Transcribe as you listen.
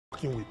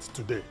working with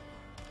today.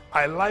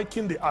 I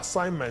liken the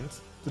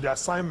assignment to the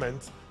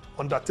assignment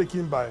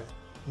undertaken by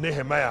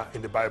Nehemiah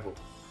in the Bible,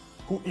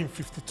 who in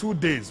 52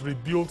 days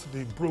rebuilt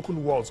the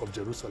broken walls of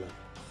Jerusalem.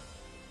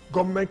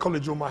 Government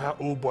College Umuahian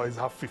Old Boys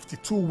have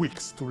 52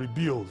 weeks to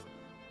rebuild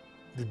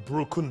the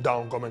broken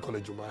down Government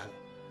College Umuahian.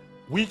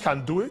 We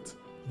can do it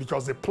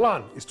because the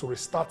plan is to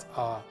restart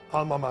our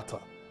alma mater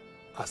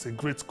as a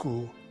great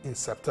school in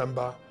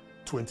September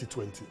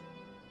 2020.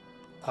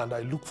 And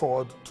I look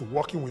forward to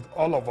working with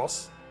all of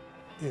us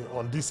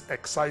on this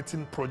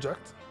exciting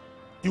project.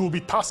 It will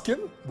be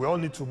tasking. We all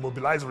need to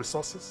mobilize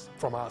resources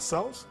from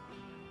ourselves,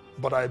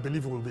 but I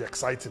believe it will be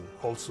exciting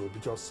also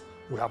because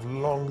we have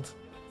longed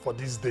for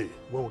this day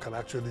when we can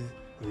actually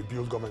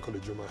rebuild Government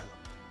College Umuahian.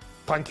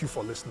 Thank you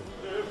for listening.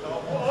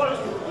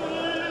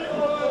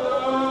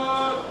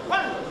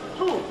 1,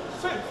 2,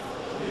 3.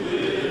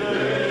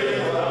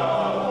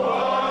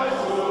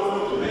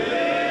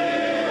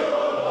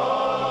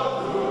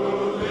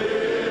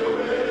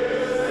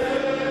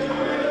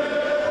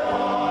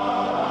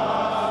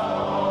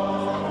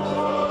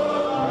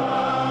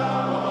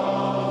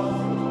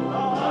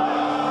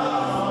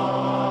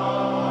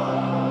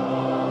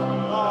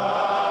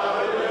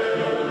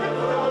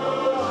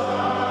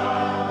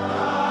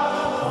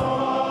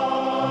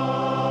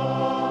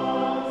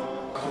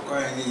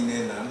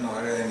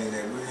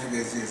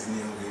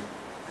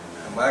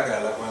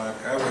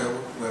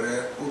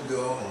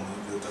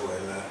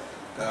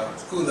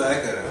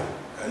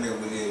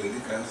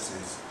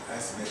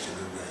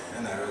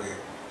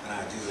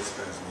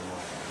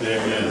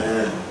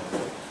 Amen.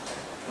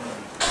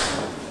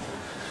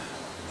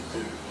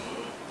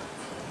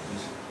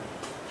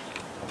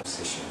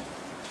 Session.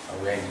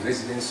 We are in the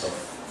residence of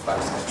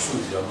Barrister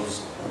Chudi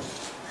Onuzo,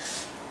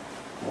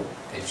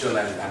 a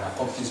journalist, an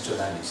accomplished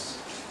journalist.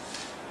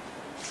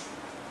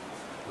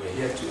 We are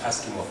here to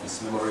ask him of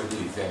his memorable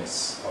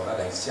events, or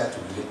rather, he's here to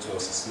relate to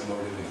us his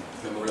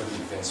memorable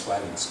events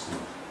while in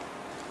school.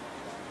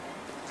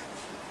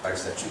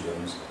 Barrister Chudi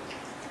Onuzo,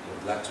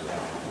 we're glad to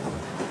have you.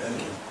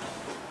 Thank you.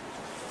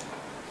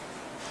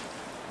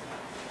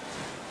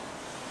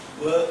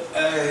 Well, I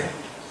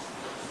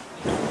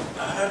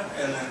had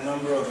a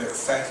number of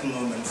exciting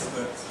moments,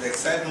 but the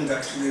excitement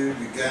actually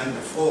began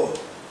before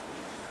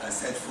I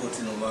set foot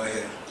in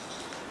Umuahian.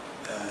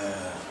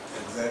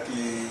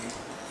 Exactly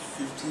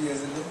 50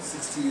 years ago,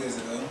 60 years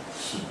ago.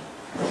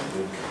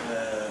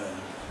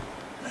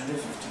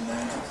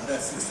 1959, so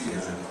that's 60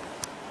 years ago.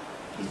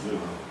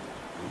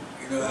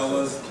 You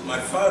know, my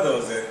father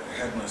was a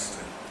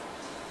headmaster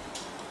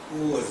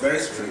who was very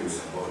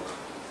strict,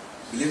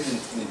 believed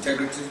in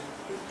integrity,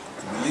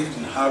 believed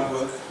in hard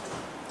work.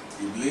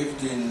 He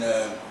believed in,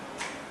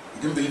 he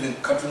didn't believe in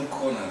cutting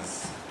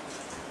corners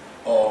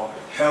or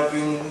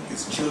helping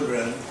his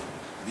children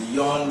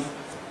beyond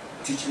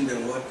teaching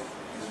them what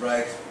is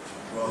right,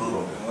 wrong,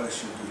 and what they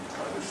should do.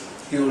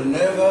 He will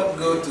never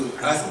go to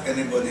ask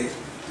anybody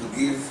to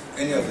give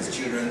any of his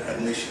children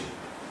admission.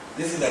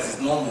 This is that is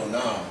normal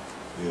now.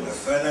 Yes. My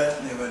father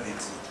never did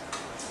so.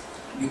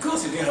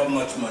 Because he didn't have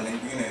much money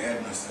being a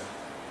headmaster,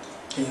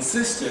 he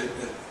insisted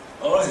that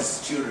all his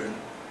children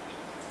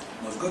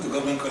must go to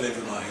Government College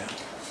Umuahian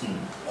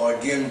or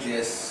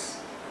GMGS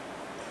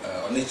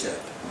Onitsha.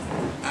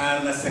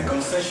 And as a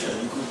concession,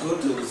 you could go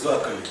to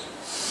Ozuruonye.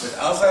 But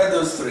outside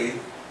those three,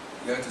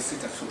 you have to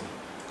sit at home.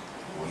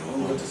 You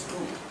won't go to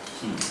school.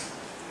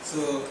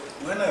 So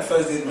when I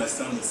first did my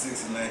standard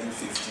 6 in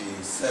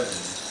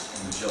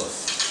 1957 in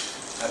Jos,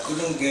 I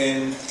couldn't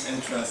gain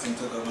entrance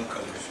into Government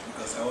College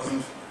because I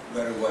wasn't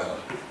very well.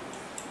 I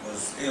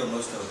was ill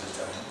most of the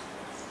time.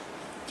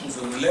 And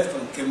so we left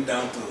and came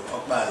down to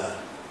Okbala,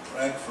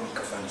 right from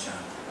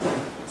Kafanchan.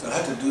 So I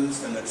had to do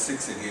standard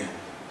 6 again.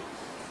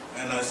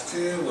 And I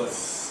still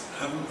was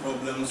having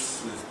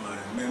problems with my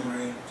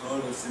memory, all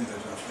those things that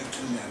were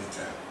affecting me at the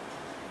time.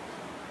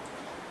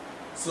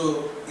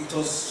 So it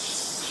was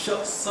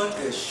such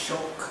a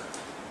shock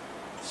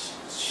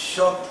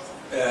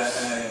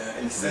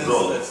in the sense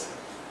that,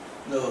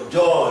 no,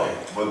 joy.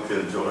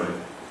 Okay, joy.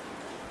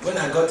 When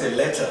I got a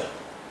letter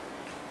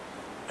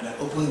and I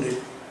opened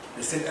it,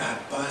 they said I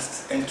had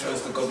passed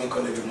entrance to Government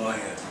College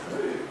Umuahian.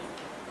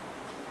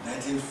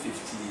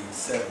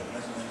 1957,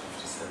 that's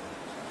 1957.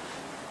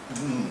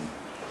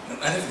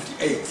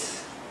 1958.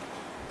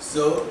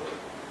 So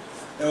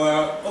there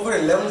were over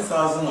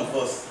 11,000 of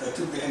us that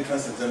took the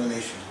entrance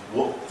examination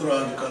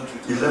throughout the country.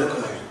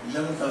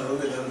 11,000,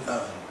 over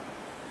 11,000.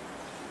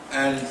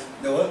 And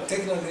there were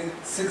technically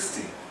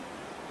 60.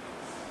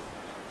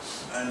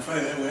 And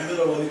finally, we ended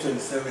up only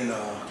 27 in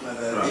our class,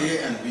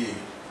 A and B.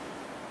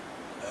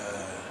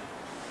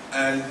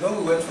 And when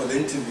we went for the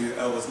interview,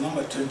 I was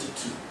number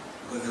 22,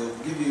 because they will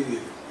give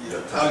you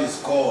how you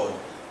scored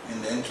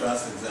in the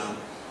entrance exam,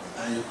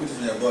 and you put it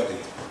in your body.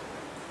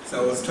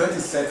 So I was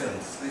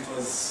 22nd. It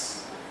was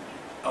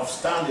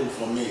outstanding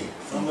for me.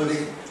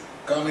 Somebody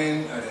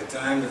coming at a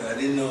time that I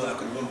didn't know I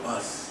could even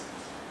pass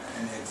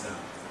any exam.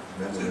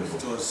 So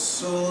it was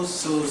so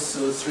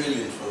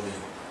thrilling for me.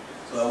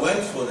 So I went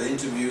for the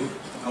interview.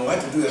 I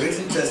wanted to do a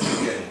written test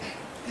again.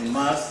 in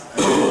math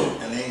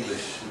and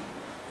English.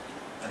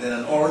 And then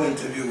an oral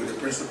interview with the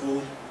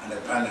principal and a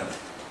panel.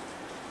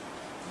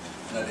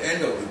 And at the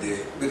end of the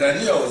day, but I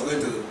knew I was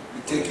going to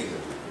be taken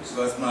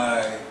because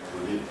my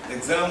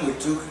exam we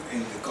took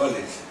in the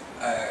college,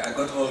 I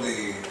got all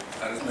the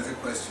arithmetic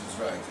questions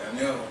right. I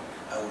knew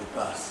I would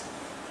pass.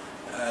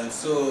 And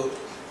so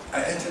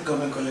I entered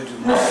government college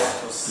of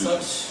math. It was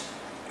such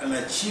an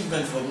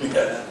achievement for me at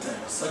that time.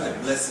 It was such a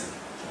blessing.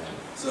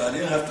 So I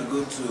didn't have to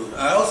go to,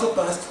 I also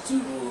passed to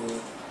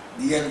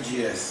the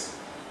MGS,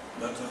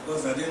 but of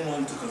course I didn't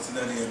want to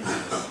consider the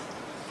MGS.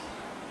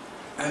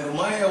 And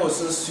Umuahian was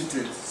so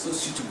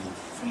suitable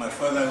for my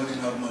father who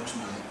didn't have much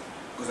money.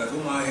 Because at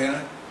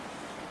Umuahian,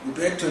 we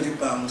paid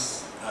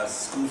 £20 as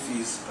school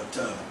fees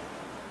per term.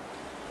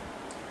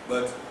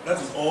 But that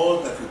was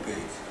all that we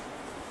paid.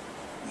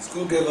 The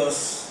school gave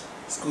us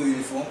school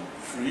uniform,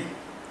 free.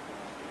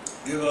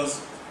 Gave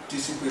us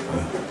tissue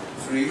paper,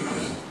 free.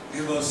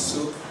 Gave us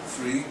soap,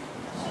 free.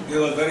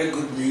 Gave us very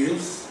good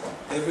meals.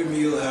 Every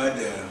meal had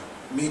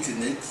meat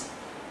in it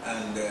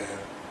and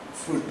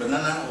fruit,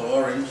 banana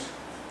or orange.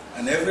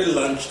 And every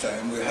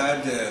lunchtime we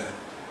had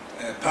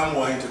palm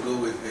wine to go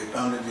with a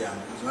pounded yam.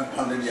 It was not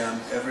pounded yam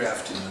every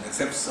afternoon,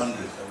 except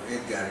Sundays. We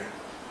ate gari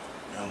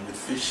with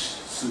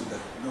fish soup that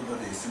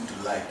nobody seemed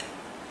to like.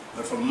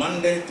 But from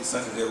Monday to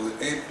Saturday we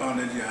ate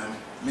pounded yam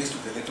mixed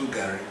with a little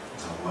gari.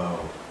 Oh,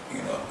 wow.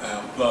 You know,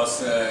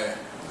 plus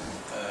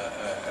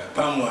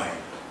palm wine.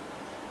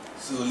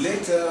 So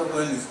later,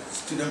 when the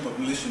student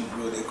population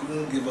grew, they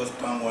couldn't give us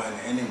palm wine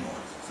anymore.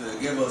 So they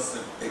gave us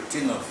a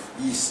tin of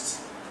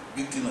yeast,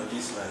 big tin of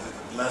yeast like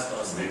that, to last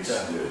us the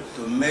time,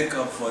 to make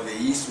up for the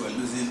yeast we're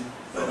losing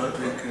by not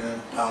drinking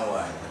palm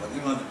wine. They were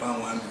giving us the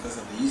palm wine because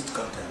of the yeast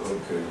content.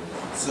 Okay.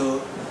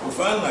 So we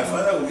found my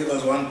father would give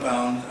us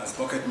 £1 as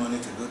pocket money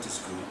to go to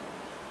school.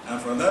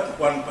 And from that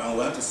 £1,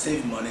 we had to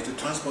save money to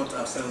transport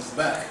ourselves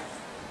back.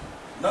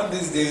 Not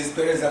these days,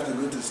 parents have to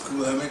go to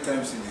school how many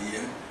times in a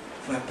year?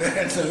 My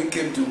parents only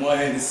came to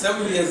Umuahian. In the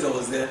 7 years I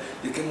was there,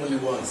 they came only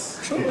once.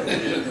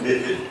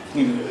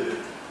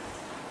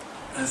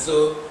 And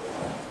so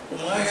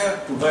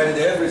Umuahian provided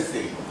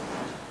everything.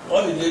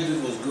 All you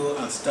did was go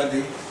and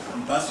study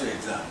and pass your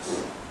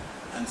exams.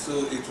 And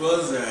so it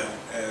was a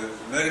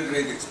very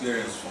great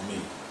experience for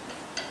me.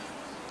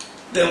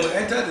 Then we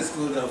entered the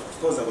school. Of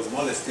course, there was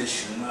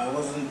molestation. I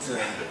wasn't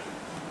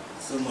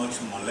so much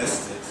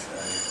molested.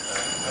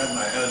 I had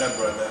my elder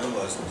brother who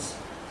was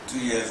 2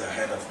 years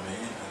ahead of me,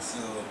 and so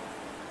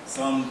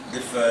some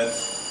deferred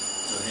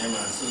to him,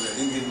 and so they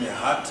didn't give me a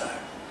hard time.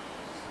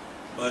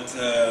 But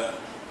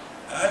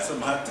I had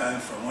some hard time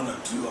from 1 or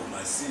 2 of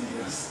my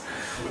seniors.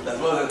 That's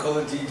what they call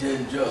DJ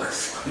and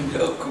jokes.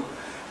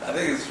 I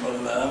think it's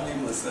from the Army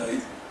Mosai,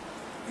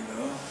 you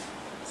know,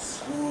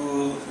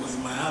 who was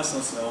in my house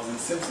also. I was in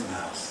Simpson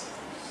House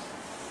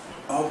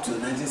up to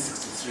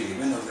 1963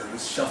 when there was a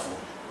reshuffle.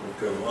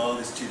 Okay. Of all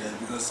the students,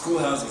 because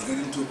schoolhouse was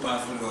getting too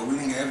powerful, they were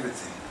winning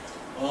everything.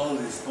 All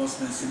the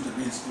sportsmen seemed to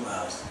be in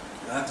schoolhouse.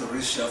 They had to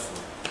reshuffle.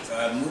 So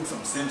I moved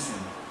from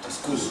Simpson to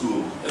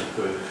school.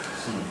 Okay.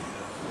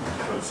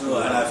 So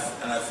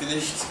and I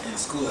finished in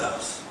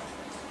schoolhouse.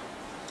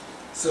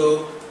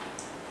 So,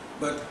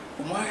 but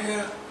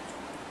Umuahian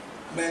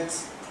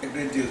meant a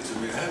great deal to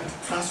me. I had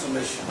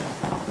transformation.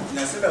 And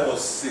I said I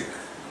was sick.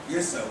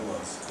 Yes, I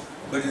was.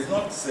 But it's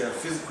not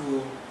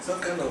physical, some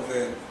kind of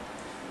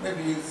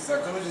maybe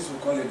psychologists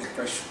would call it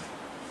depression,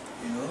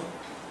 you know.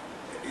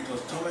 It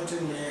was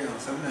tormenting me, I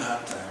was having a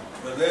hard time.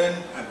 But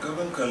then at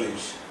government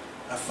college,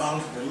 I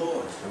found the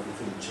Lord.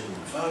 Everything changed.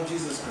 I found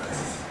Jesus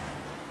Christ.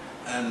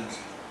 And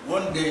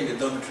one day in the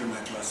dormitory,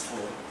 my class 4,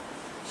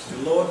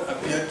 the Lord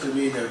appeared to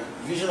me in a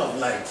vision of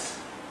light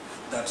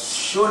that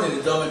shone in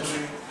the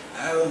dormitory.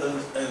 I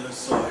always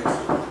saw it.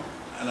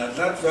 And at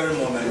that very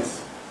moment,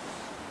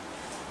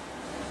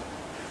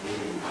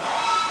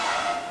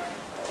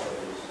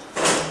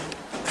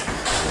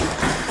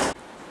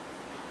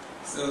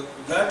 so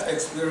that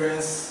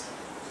experience,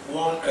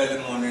 one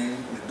early morning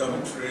in the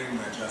dormitory in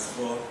my class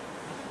 4,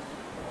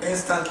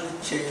 instantly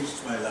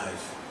changed my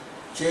life.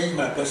 Changed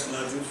my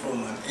personality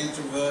from an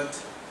introvert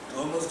to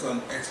almost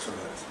an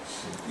extrovert.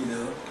 You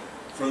know,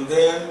 from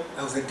there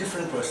I was a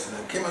different person.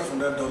 I came out from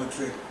that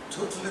dormitory,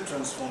 totally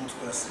transformed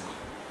person.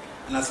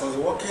 And as I was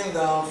walking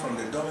down from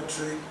the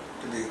dormitory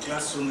to the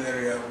classroom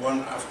area one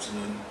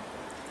afternoon,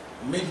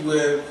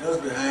 midway,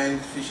 just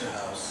behind Fisher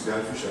House,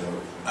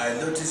 I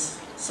noticed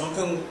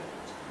something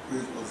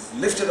was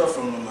lifted up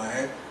from my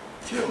head,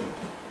 fume.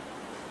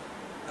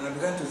 And I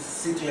began to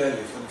see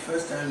clearly for the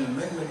first time in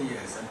many, many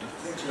years, and to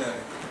think clearly.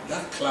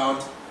 That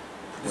cloud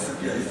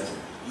disappeared,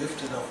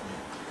 lifted off me.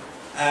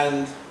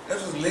 And that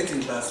was late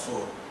in class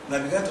 4. And I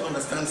began to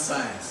understand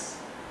science.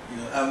 You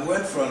know, I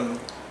went from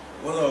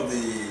one of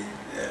the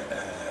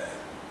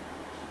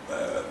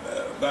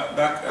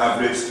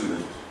average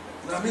student.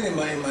 I mean, in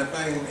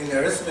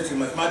arithmetic,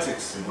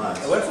 mathematics.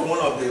 I went from one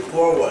of the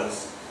poor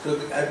ones to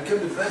I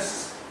became the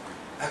best.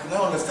 I could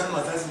now understand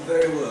mathematics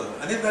very well.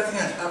 And if that thing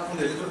had happened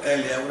a little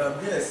earlier, I would have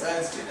been a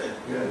science student.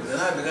 Yes. Then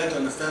I began to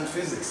understand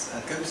physics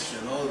and chemistry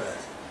and all that.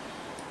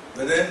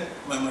 But then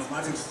my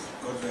mathematics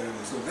got very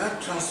well. So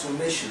that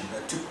transformation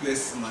that took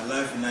place in my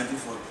life in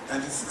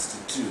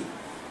 1962,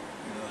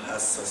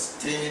 has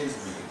sustained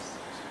me.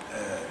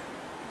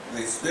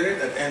 The spirit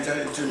that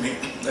entered into me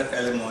that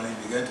early morning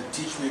began to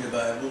teach me the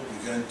Bible,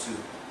 began to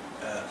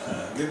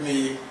give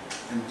me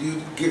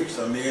endued gifts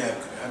on me. I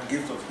had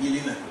gifts of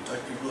healing. I could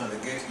touch people and they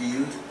get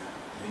healed,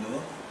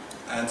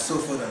 and so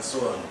forth and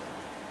so on.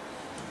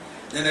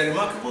 Then a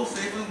remarkable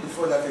thing, even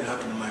before that thing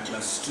happened in my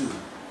class too,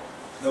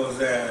 there was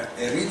a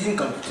reading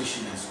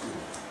competition in school.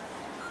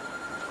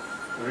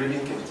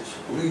 Reading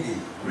competition?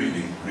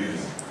 Reading.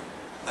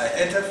 I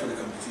entered for the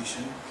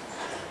competition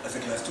as a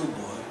class 2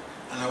 boy,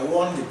 and I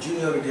won the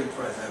junior reading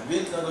prize. I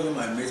beat not only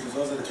my mates, but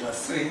also the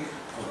class 3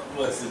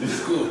 boys in the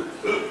school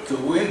to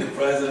win the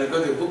prize, and I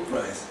got a book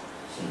prize.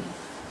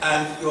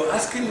 And I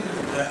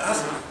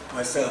asked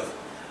myself,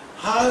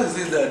 how is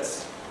it that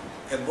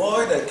a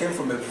boy that came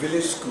from a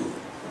village school,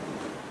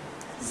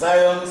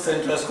 Zion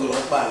Central School,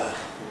 Opala,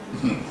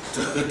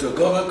 to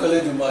Government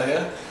College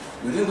Umuahian,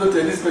 we didn't go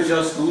to any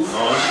special school, we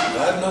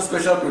had no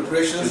special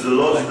preparations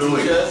like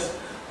teachers,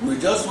 we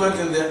just went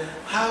in there.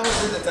 How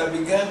is it that I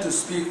began to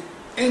speak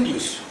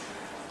English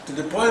to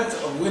the point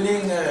of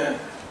winning a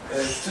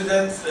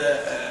student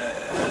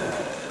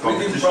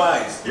reading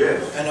prize?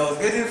 Yes. And I was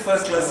getting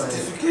first class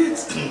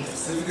certificates,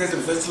 certificates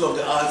in Festival of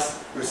the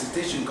Arts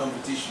recitation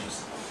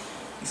competitions.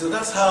 So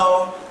that's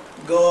how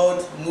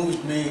God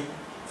moved me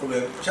from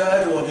a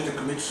child who wanted to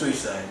commit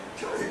suicide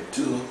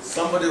to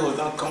somebody who was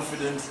not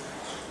confident,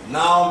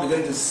 now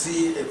began to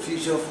see a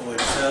future for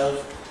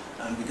himself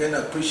and began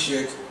to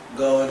appreciate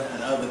God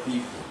and other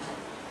people.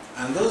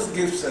 And those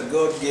gifts that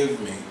God gave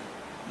me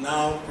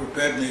now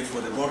prepared me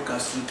for the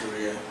broadcasting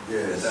career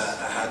that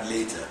I had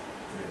later.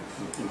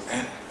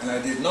 And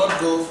I did not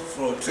go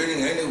for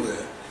training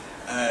anywhere.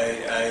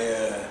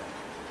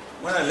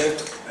 When I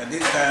left, I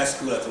did higher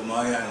school at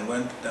Umuahian and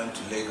went down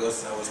to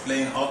Lagos. I was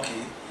playing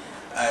hockey.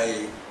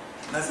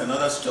 That's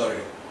another story.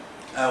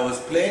 I was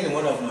playing in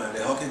one of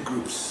the hockey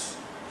groups.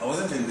 I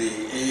wasn't in the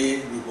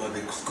A group or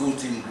the school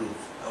team group.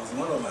 I was in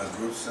one of my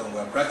groups and we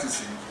were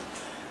practicing.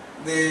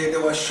 There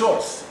were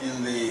shorts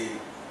in the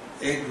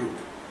A group.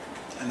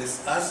 And they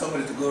asked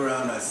somebody to go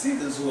around and see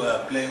those who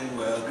were playing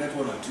well, get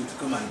one or two to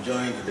come and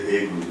join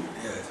The A group.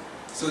 Yes.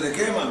 So they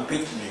came and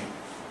picked me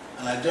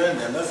and I joined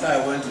them. That's how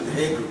I went to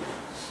the A group.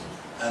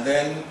 And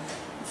then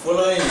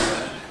following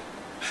year,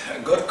 I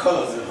got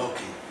colors in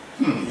hockey.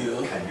 Can you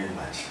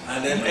imagine?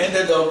 And then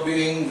ended up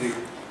being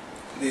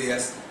the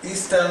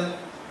Eastern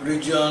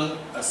Region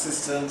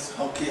Assistant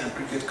Hockey and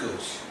Cricket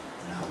Coach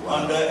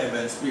under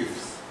Evan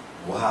Smith.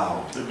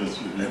 Wow.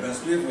 Evan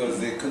Smith was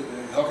the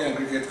hockey and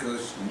cricket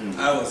coach.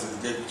 I was his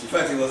deputy. In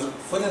fact, he was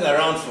phoning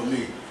around for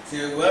me. He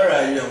said, where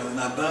are you? I was in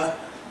Aba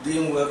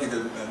doing work in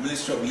the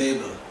Ministry of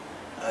Labour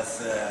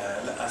as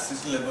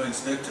Assistant Labour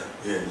Inspector.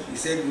 Yes. He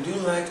said, would you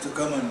like to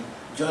come and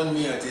join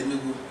me at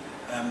Enugu?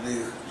 I'm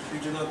the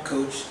regional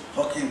coach,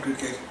 hockey and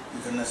cricket.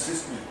 You can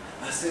assist me.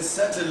 I said,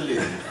 certainly.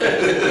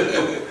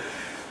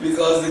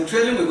 Because the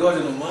training we got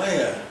in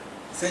Umuahian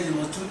said you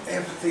must do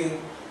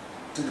everything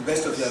to the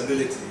best of your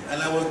ability.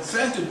 And I was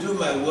trying to do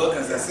my work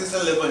as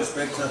Assistant Labour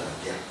Inspector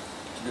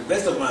to the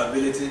best of my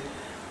ability.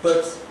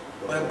 But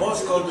my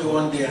boss called me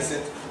one day and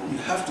said, you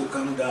have to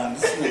calm down.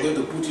 This is going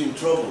to put you in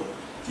trouble.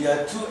 You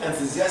are too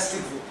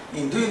enthusiastic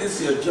in doing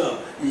this your job.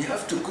 You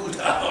have to cool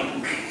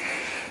down.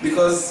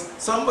 Because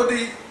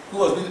somebody who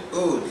was being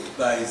owed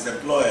by his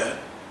employer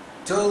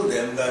told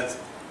them that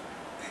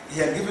he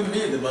had given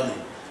me the money.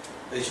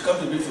 They should come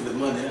to me for the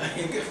money, and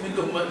he gave me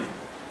no money.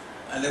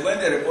 And then when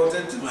they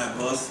reported to my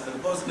boss, and the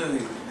boss knew they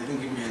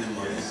didn't give me any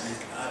money. He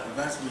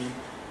advised me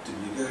to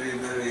be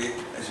very,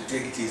 I should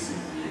take it easy.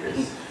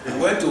 Yes. I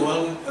went to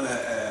one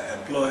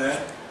employer,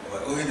 they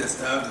were owing the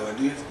staff, they were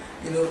doing,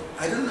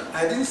 I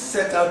didn't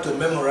set out to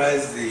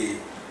memorize the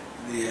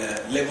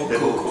labor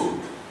code.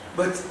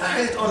 But I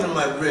had it all in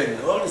my brain,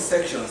 all the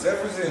sections,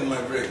 everything in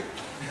my brain.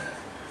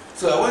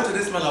 So I went to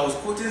this man, I was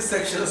putting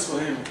sections for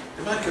him.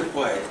 The man kept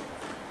quiet.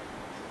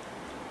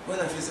 When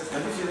I finished,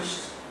 have you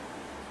finished?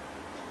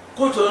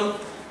 Quote on,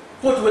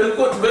 quote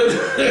well.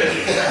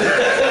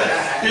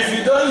 If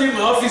you don't leave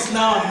my office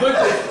now, I'm going to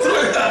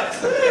throw it out.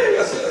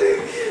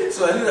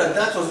 So I knew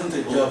that wasn't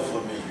a job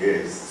for me.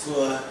 Yes.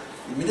 So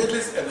immediately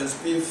Evan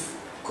Smith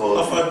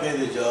offered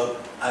me the job.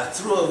 I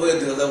threw away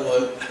the other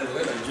one and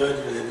went and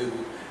joined with the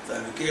people. So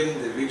I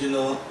became the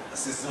regional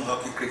assistant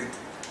hockey cricket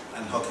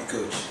and hockey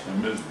coach.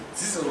 Amazing.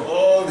 This is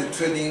all the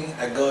training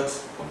I got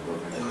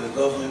in the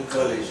government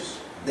college.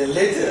 Then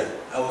later,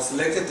 I was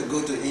selected to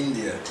go to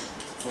India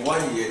for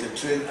 1 year to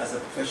train as a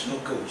professional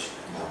coach.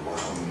 Oh, wow.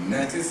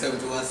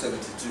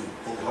 1971-72.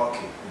 In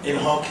hockey? In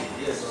hockey,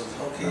 yes, I was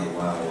hockey. Oh,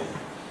 wow.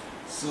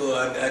 So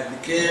I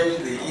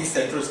became the East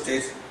Central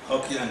State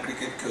hockey and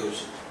cricket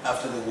coach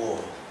after the war.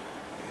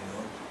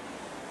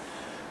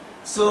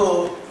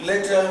 So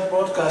later,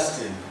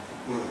 broadcasting,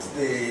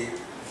 the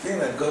thing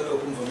that got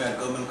open for me at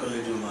Government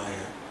College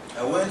Umuahian.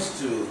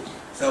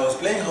 So I was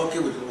playing hockey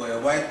with a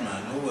white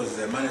man who was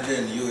the manager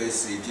in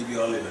USC, GB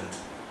Oliver.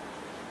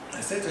 I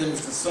said to him,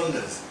 Mr.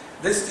 Saunders,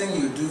 this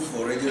thing you do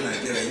for Radio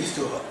Nigeria, I used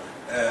to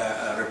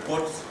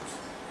report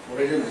for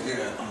Radio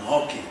Nigeria on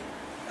hockey.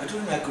 I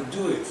told him I could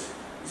do it.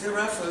 He said,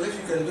 Raphael, if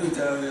you can do it,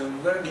 I will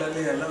very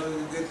gladly allow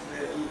you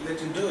to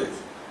let you do it.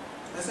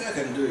 I said,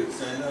 I can do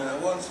it. And I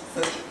want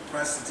first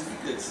prize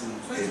certificates in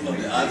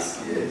of the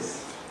arts.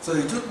 Yes. So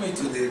he took me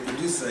to the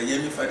producer,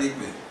 Yemi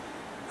Fadigbe,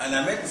 and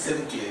I made the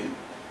same claim.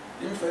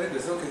 Yemi Fadigbe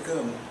said, okay,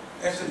 come,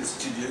 enter the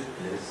studio.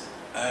 Yes.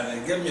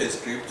 And he gave me a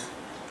script.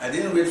 I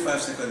didn't wait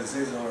 5 seconds.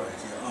 He says, all right,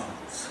 you're on.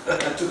 So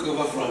I took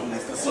over from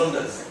Mr.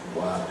 Saunders.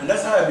 Wow. And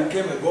that's how I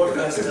became a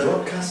broadcaster.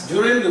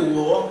 During the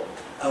war,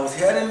 I was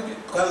hearing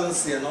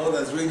Kalansi and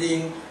others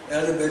reading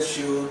Elizabeth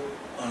show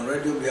on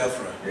Radio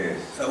Biafra.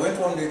 Yes. So I went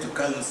one day to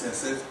Kalansi and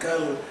said,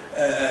 Carlo,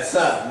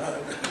 sir,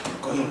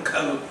 call him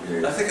Carlo.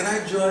 Yes. I said, can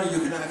I join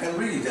you? I can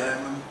read.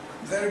 I'm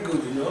very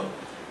good, you know.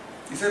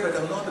 He said, but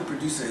I'm not the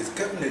producer. It's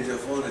Kevin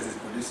Ejiofor that is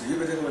producer. You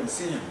better go and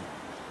see him.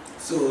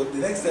 So the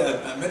next day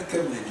I met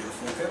Kevin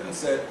Ejiofor. Kevin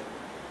said,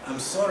 I'm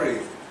sorry,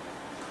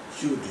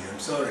 Chudi, I'm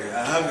sorry.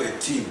 I have a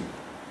team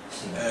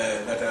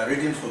that are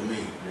reading for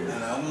me,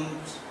 and I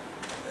won't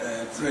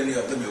throw any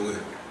of them away.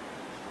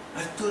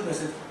 I told him, I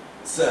said,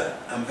 sir,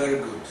 I'm very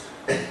good.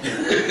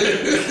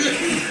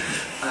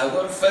 I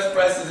got first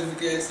prize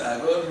certificates, I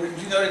got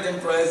junior reading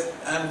prize,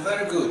 I'm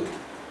very good.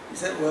 He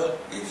said, well,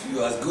 if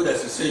you're as good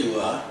as you say you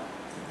are,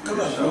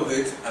 come and prove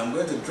it. I'm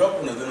going to drop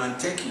one of them and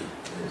take you.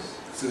 Yes.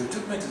 So he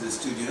took me to the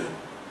studio.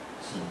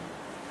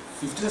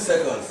 15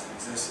 seconds. He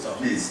said, stop.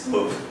 Please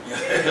stop.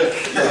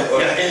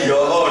 Yeah.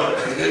 You're on.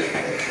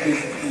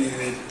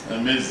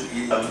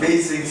 Amazing.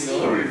 Amazing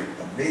story.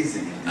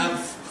 Amazing. And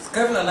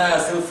Kevin and I are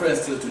still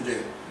friends till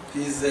today.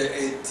 He's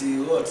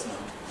 80 what now?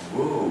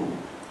 Whoa.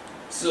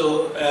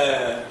 So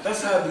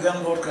that's how I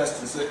began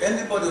broadcasting. So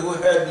anybody who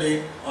heard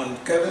me on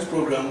Kevin's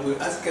program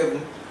will ask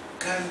Kevin,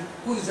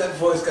 who is that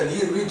voice? Can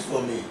he read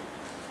for me?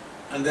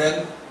 And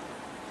then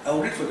I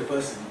would read for the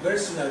person. Very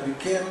soon I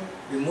became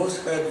the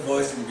most heard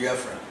voice in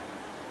Biafra.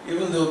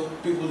 Even though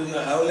people didn't know,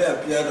 I only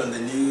appeared on the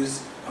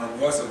news on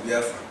Voice of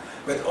Biafra.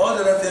 But all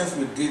the other things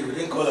we did, we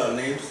didn't call our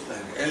names,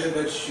 like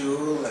Elizabeth Show,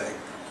 like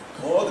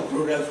all the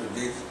programs we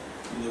did,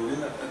 you know, we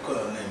didn't call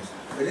our names.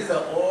 But these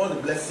are all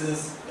the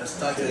blessings that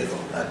started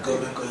at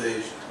Government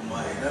College,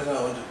 Umuahian. That's how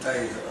I want to tie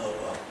it all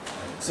up.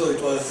 So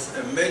it was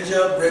a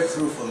major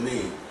breakthrough for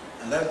me,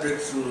 and that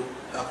breakthrough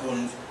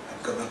happened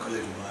at Government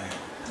College, Umuahian.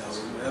 And I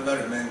will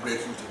ever remain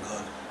grateful to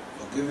God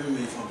for giving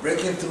me, for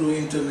breaking through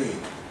into me,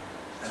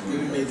 and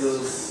giving me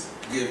those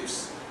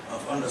gifts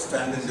of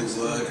understanding the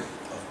word,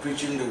 of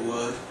preaching the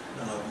word,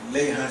 and of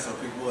laying hands on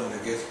people and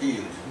they get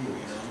healed, you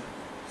know.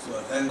 So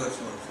I thank God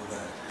for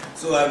that.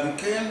 So I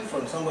became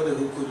from somebody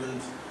who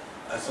couldn't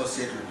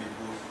associate with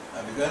people.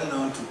 I began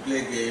now to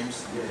play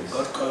games,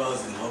 got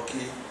colors in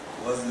hockey,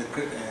 was in the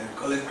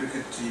college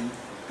cricket team,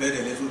 played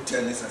a little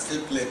tennis. I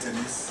still play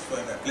tennis, but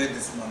I played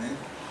this morning.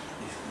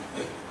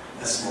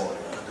 This morning.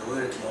 The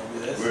Word Club,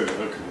 yes.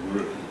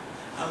 Okay.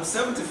 I'm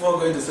 74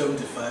 going to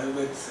 75,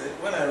 but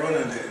when I run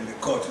in the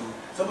court,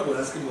 somebody was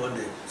asking me one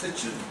day, said,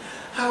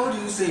 how old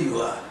do you say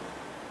you are?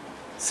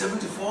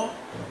 74?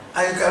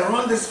 And you can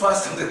run this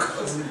fast on the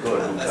court.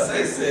 I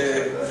say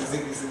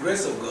it's the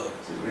grace of God.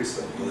 It's the grace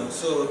of God. You know,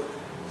 so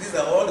these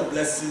are all the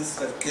blessings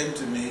that came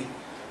to me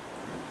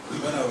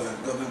when I was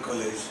at Government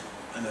College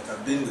and that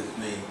have been with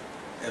me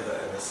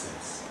ever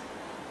since.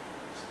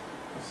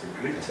 It's a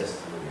great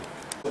testimony.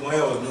 What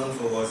I was known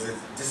for was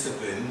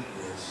discipline.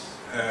 Yes.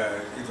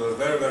 It was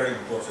very, very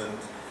important.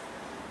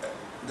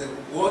 The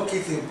one key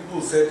thing,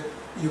 people said,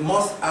 you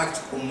must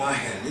act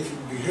Umuahian. If you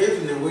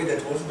behave in a way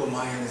that wasn't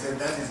Umuahian, they said,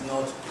 that is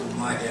not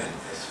Umuahian.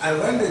 And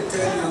when they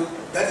tell you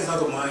that is not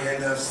Umuahian,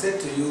 they have said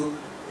to you,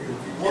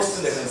 most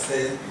thing they can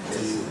say to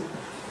you.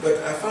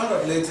 But I found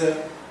out later,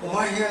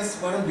 Umuahians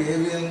weren't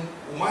behaving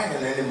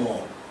Umuahian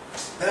anymore.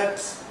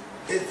 That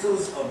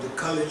ethos of the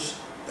college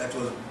that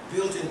was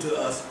built into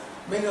us,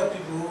 many of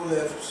people who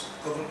left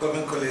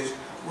Government College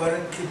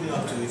weren't keeping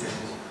up to it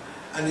anymore.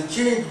 And the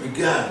change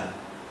began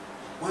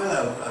while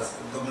I was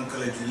at Government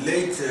College in the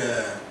late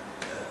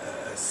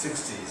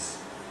 60s.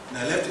 And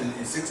I left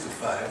in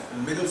 65, in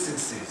the middle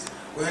 60s,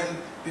 when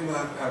people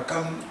had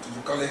come to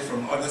the college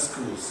from other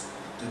schools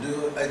to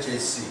do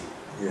HAC.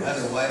 They had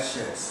the white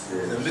shirts,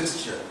 the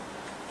mixture.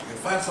 You could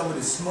find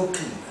somebody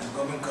smoking at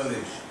Government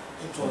College.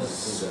 It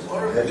was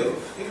horrible.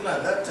 Even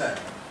at that time,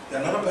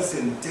 another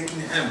person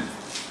taking hemp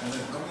at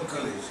Government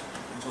College.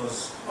 It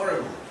was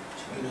horrible,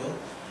 you know.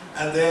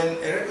 And then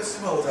Eric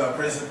Osima was our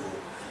principal.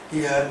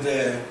 He had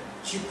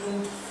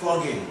cheapened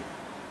flogging.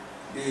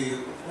 The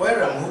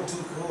Wairam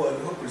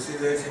who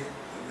preceded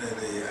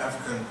the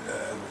African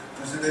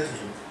preceded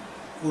him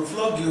would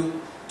flog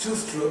you 2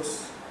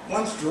 strokes,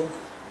 1 stroke,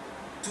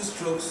 2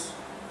 strokes,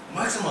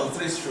 maximum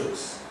 3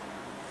 strokes.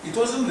 It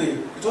wasn't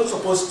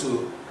supposed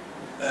to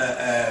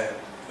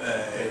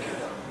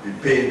be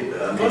pain.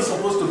 It was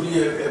supposed to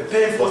be a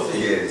painful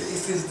thing.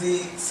 Yes. It is the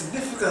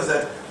significance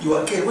that you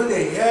are caned. When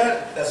they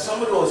hear that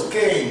somebody was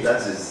caned,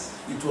 That is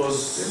it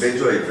was a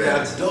major event. They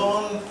had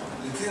done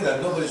the thing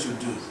that nobody should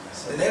do.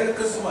 The Eric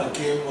Osima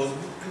came was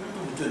giving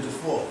people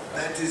 24,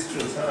 90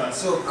 strokes.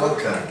 So,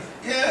 Okay.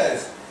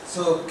 yes.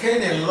 So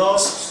Canaan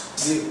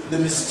lost the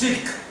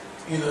mystique,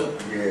 you know.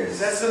 Yes.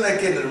 That's when I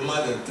came to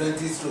Ramadan,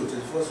 20 strokes,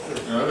 24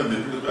 strokes. You know, the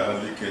people that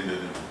hardly came there.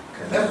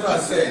 That's what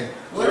I'm saying.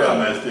 Where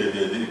am I staying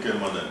there? They came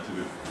more than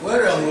 2.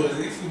 Where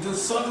if you do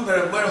something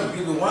very well,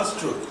 give you 1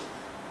 stroke.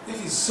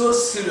 If it's so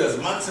serious,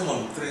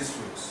 maximum 3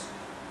 strokes.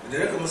 The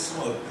record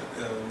maximum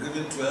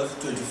given 12,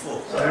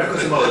 24. So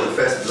Erekosima was the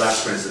first black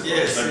president.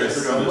 Yes.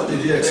 What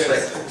did you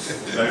expect?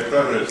 Like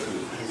progress.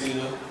 You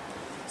know.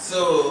 So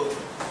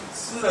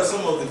these are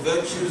some of the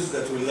virtues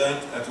that we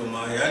learned at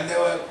Umuahian. And there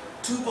were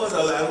 2 boys,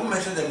 I won't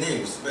mention the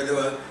names, but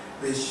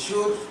they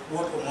showed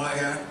what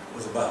Umuahian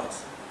was about.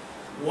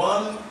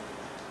 One,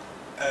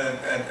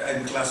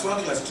 in class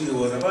 1, class 2,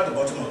 was about the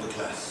bottom of the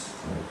class.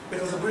 But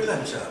he was a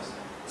brilliant child.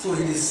 So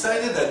he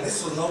decided that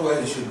this was not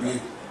where he should be,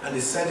 and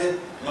decided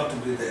not to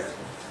be there.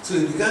 So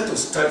he began to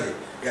study.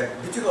 He had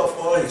bitten off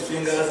all his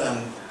fingers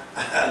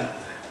and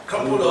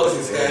crumpled out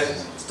his head,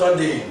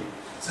 studying.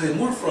 So he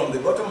moved from the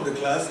bottom of the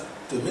class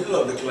to the middle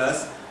of the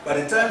class. By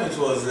the time it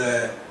was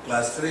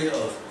class 3 or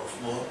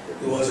 4,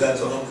 he was at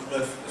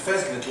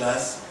first in the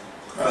class,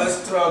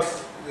 first throughout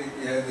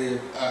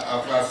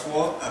class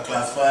 4,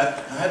 class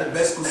 5, and had the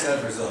best school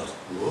self result.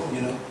 Whoa.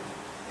 You know,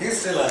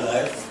 he's still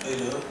alive. You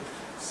know,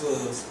 so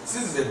this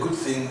is a good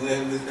thing.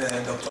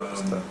 Dr.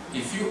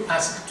 If you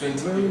ask 20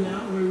 people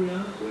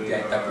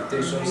their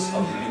interpretations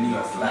of the meaning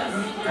of life,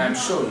 I'm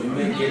sure you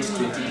may get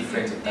 20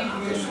 different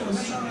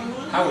interpretations.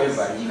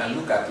 However, you can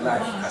look at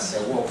life as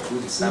a walk through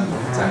the sand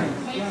of time.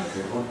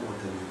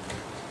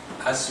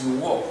 As you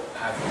walk,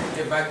 have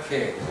you ever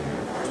cared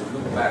to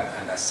look back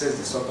and assess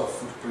the sort of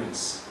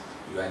footprints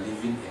you are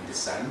leaving in the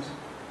sand?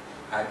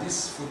 Are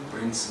these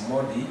footprints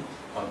muddy,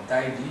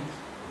 untidy,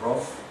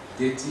 rough,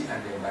 dirty,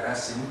 and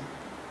embarrassing?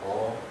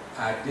 Or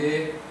are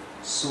they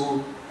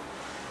so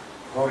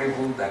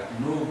horrible that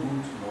no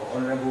good nor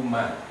honorable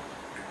man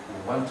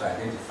will want to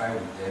identify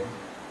with them?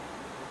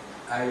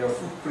 Are your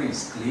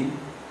footprints clean,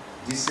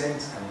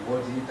 decent, and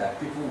worthy that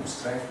people will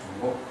strive to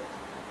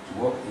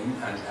walk in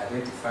and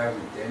identify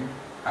with them,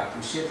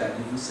 appreciate and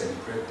even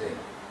celebrate them?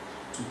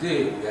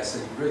 Today we are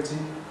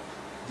celebrating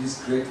these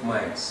great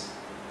minds,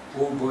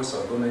 old boys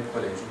of Government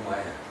College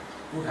Umuahian,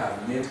 who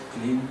have made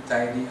clean,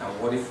 tidy, and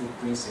worthy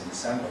footprints in the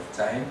sand of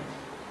time,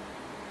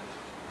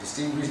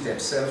 distinguished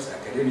themselves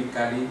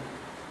academically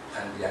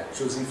and their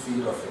chosen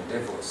field of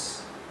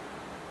endeavors.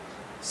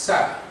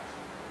 Sir,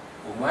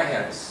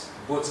 Umuahians,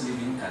 both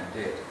living and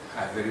dead,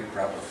 are very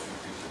proud of you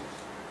people.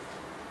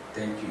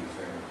 Thank you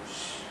very much.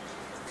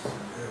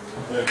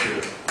 Thank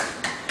you.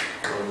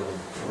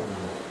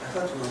 I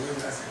thought you were going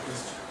to ask a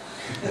question.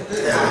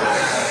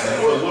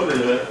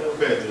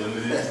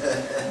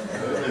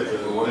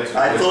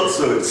 I thought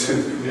so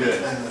too. Yeah.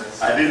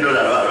 I didn't know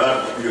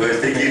that you were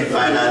thinking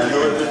finally.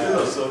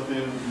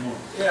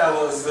 Yeah, I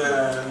was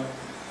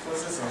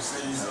process of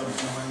saying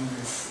something when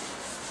this.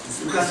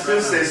 You can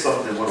still say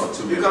something 1 or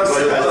 2 minutes. Because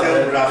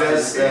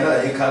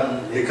he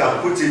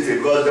can put it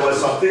because there was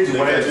something you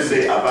wanted to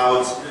say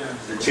about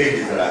the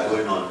changes that are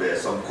going on there,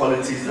 some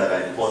qualities that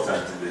are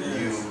important in the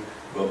new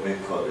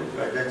government college.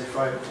 You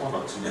identified 1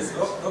 or 2 minutes.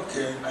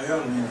 Okay, I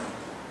don't know.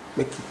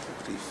 Make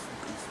it brief,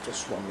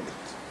 just 1 minute.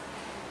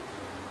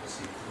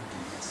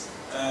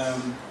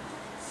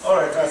 All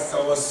right, as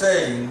I was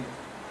saying,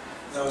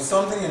 there was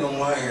something in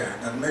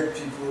Umuahian that made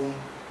people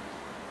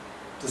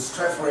to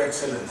strive for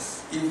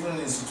excellence, even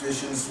in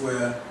situations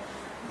where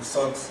we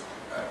thought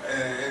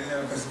any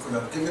other person could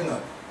have given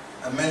up.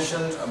 I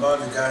mentioned about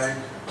the guy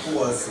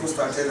who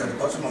started at the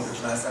bottom of the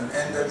class and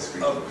ended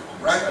up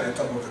right at the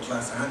top of the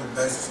class and had the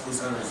best school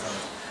set result.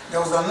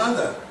 There was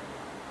another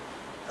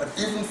that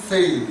even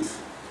failed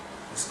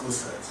the school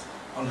set,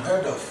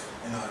 unheard of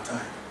in our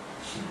time.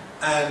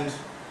 And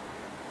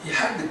he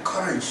had the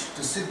courage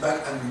to sit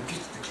back and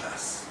repeat the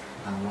class.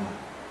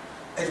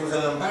 It was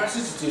an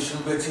embarrassing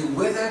situation, but he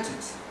weathered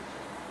it.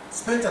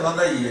 Spent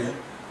another year,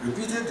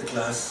 repeated the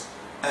class,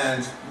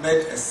 and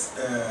made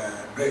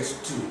grade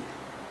 2,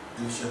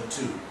 division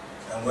 2,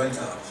 and went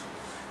out.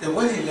 Then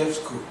when he left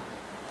school,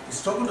 he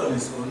struggled on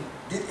his own,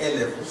 did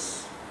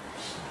A-levels,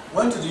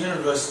 went to the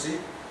university,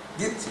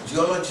 did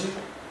geology,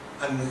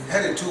 and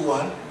had a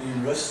 2-1 in the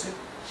university.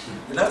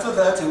 And after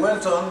that, he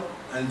went on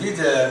and did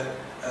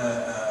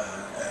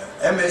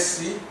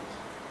MSc,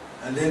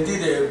 and then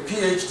did a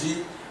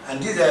PhD, and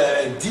did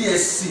a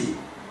DSc,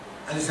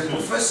 and he's a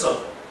professor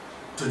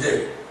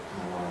today.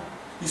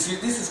 You see,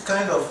 this is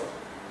kind of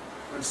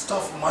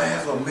stuff my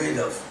hands were made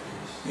of.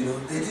 You know,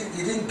 he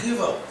didn't give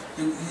up.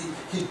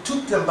 He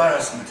took the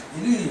embarrassment.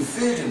 He knew he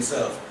failed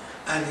himself,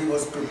 and he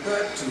was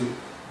prepared to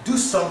do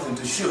something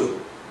to show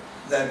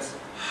that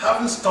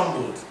having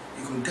stumbled,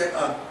 he could get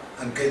up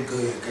and get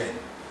going again.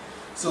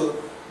 So,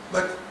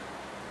 but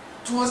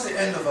towards the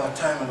end of our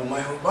time at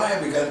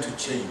Umuahian began to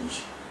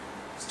change.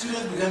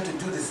 Students began to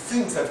do the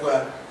things that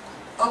were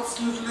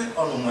absolutely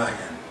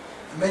un-Umuahian.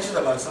 I mentioned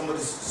about somebody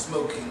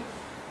smoking,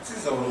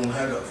 things that were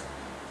unheard of.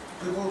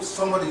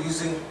 Somebody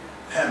using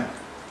hemp,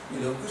 you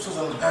know, which was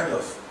unheard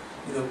of.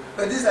 You know,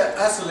 but these are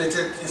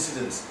isolated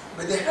incidents,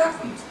 but they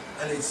happened,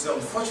 and it's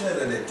unfortunate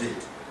that they did.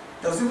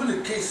 There was even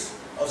a case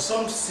of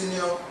some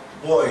senior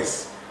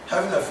boys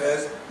having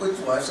affairs with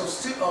wives of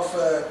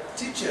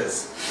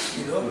teachers.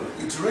 You know,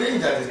 it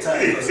rained at the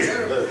time. It was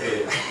terrible.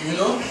 You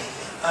know,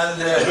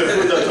 and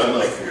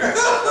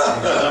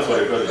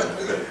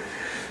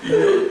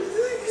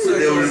so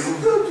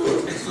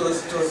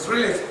it was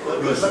really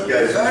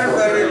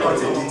very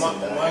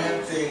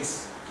Umuahian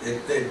things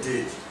that they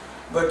did.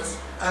 But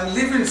and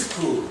leaving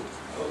school,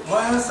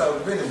 Umuahians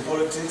have been in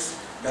politics,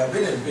 they have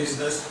been in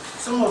business.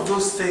 Some of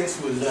those things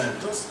we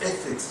learned, those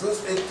ethics,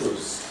 those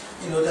ethos,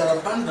 you know, they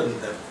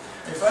abandoned them.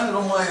 If I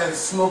know Umuahian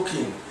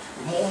smoking,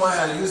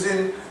 Umuahian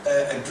using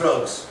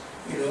drugs,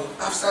 you know,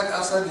 after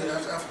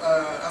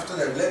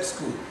they've left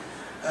school,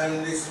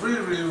 and it's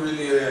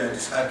really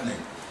disheartening.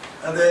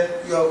 And then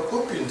you're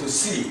hoping to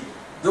see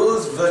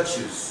those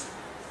virtues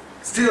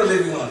still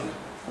living on,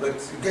 but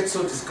you get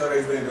so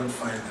discouraged when you don't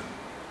find them.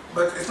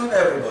 But it's not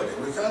everybody.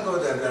 We thank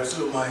God that there are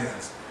still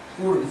Umuahians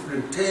who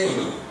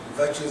retain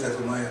virtues that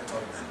Umuahian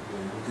taught them.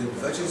 The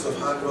virtues of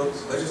hard work,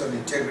 virtues of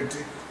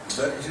integrity,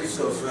 virtues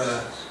of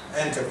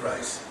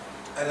enterprise.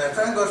 And I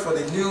thank God for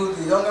the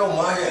younger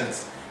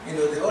Umuahians. You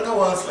know, the older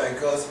ones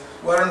like us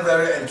weren't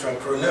very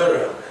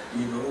entrepreneurial.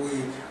 You know,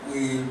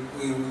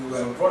 we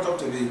were brought up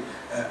to be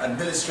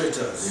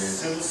administrators,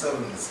 civil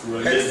servants,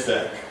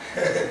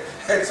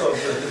 heads of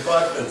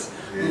departments.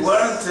 Yes. We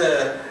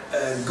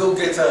weren't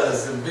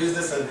go-getters in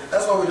business, and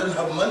that's why we don't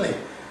have money.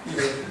 You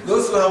know,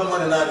 those who have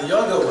money now are the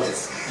younger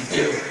ones,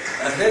 you know,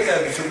 and they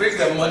can bring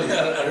their money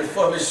and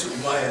refurbish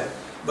Umuahian.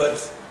 But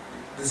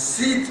the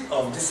seed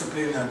of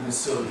discipline had been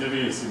sown. You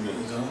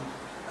know,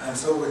 and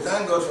so we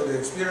thank God for the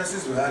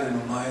experiences we had in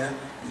Umuahian,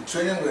 the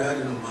training we had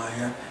in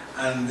Umuahian,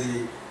 and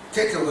the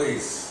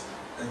takeaways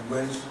that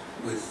went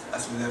with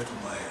as we left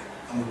Umuahian.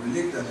 And we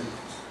believe that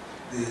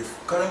the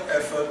current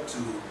effort to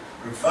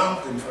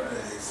revamp the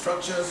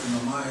structures in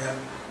Umuahian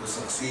will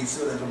succeed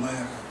so that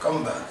Umuahian can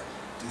come back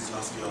to its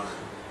lost glory.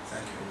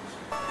 Thank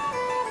you.